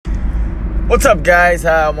What's up, guys?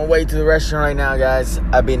 I'm on my way to the restaurant right now, guys.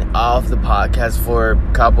 I've been off the podcast for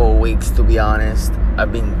a couple of weeks, to be honest.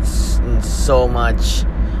 I've been in so much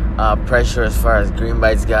pressure as far as Green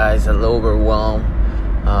Bites, guys. A little overwhelmed,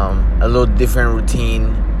 a little different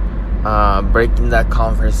routine, breaking that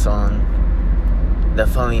comfort zone.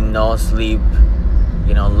 Definitely no sleep,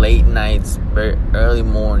 late nights, very early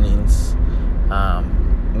mornings,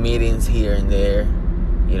 meetings here and there.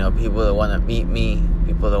 People that want to meet me,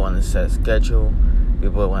 people that want to set a schedule,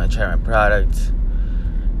 people that want to try my product.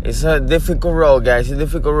 It's a difficult road, guys. It's a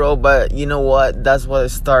difficult road, but you know what? That's what a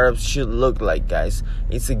startup should look like, guys.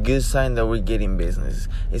 It's a good sign that we're getting business.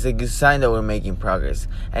 It's a good sign that we're making progress.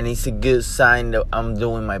 And it's a good sign that I'm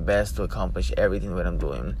doing my best to accomplish everything that I'm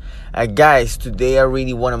doing. Guys, today I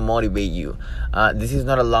really want to motivate you. This is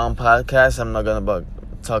not a long podcast. I'm not going to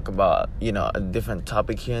talk about a different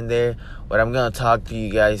topic here and there, but I'm gonna talk to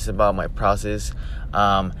you guys about my process,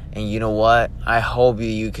 and you know what, I hope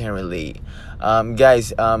you can relate.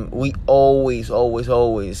 Guys, we always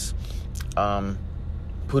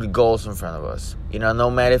put goals in front of us,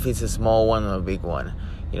 no matter if it's a small one or a big one,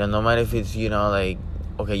 no matter if it's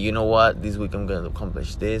okay, you know what, this week I'm gonna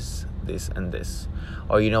accomplish this and this,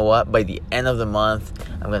 or you know what, by the end of the month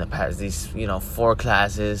I'm gonna pass these 4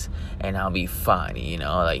 classes and I'll be fine.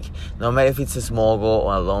 No matter if it's a small goal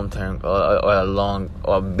or a long term or a long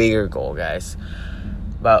or a bigger goal, guys,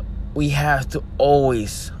 but we have to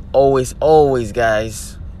always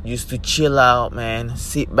guys, used to chill out, man,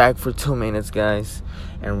 sit back for 2 minutes, guys,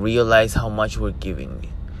 and realize how much we're giving.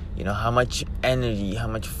 How much energy, how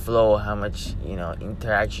much flow, how much,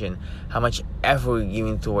 interaction, how much effort we're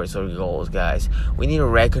giving towards our goals, guys. We need to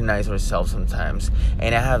recognize ourselves sometimes.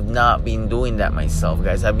 And I have not been doing that myself,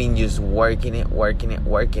 guys. I've been just working it,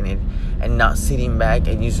 and not sitting back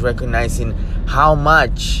and just recognizing how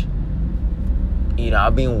much,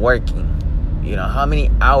 I've been working. How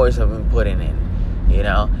many hours I've been putting in,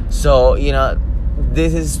 So,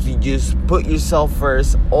 this is to just put yourself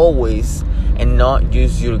first always and not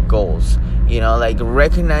use your goals.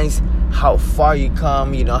 Recognize how far you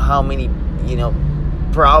come, how many,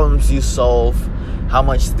 problems you solve, how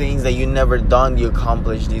much things that you never done you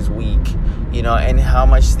accomplish this week, and how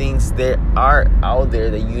much things there are out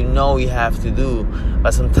there that you have to do,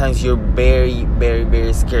 but sometimes you're very, very,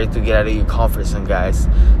 very scared to get out of your comfort zone, guys.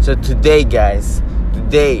 So today,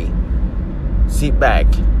 sit back,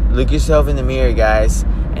 look yourself in the mirror, guys,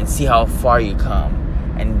 and see how far you come.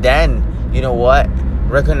 And then,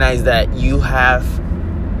 recognize that you have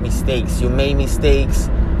mistakes. You made mistakes.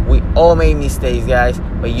 We all made mistakes, guys.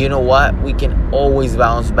 But you know what? We can always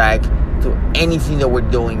bounce back to anything that we're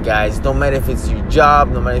doing, guys. No matter if it's your job,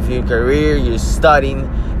 no matter if your career, you're studying,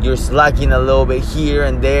 you're slacking a little bit here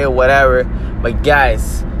and there, whatever. But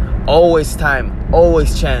guys, always time,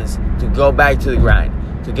 always chance to go back to the grind,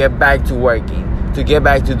 to get back to working, to get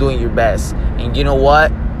back to doing your best. And you know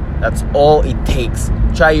what? That's all it takes.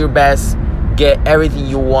 Try your best. Get everything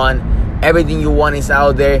you want. Everything you want is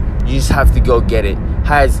out there. You just have to go get it.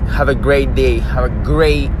 Have a great day. Have a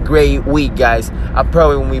great week, guys. I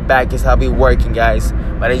probably won't be back because I'll be working, guys.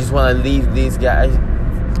 But I just want to leave these guys,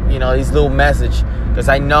 this little message, because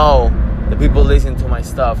I know the people listen to my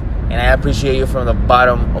stuff, and I appreciate you from the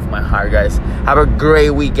bottom of my heart, guys. Have a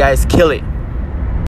great week, guys. Kill it.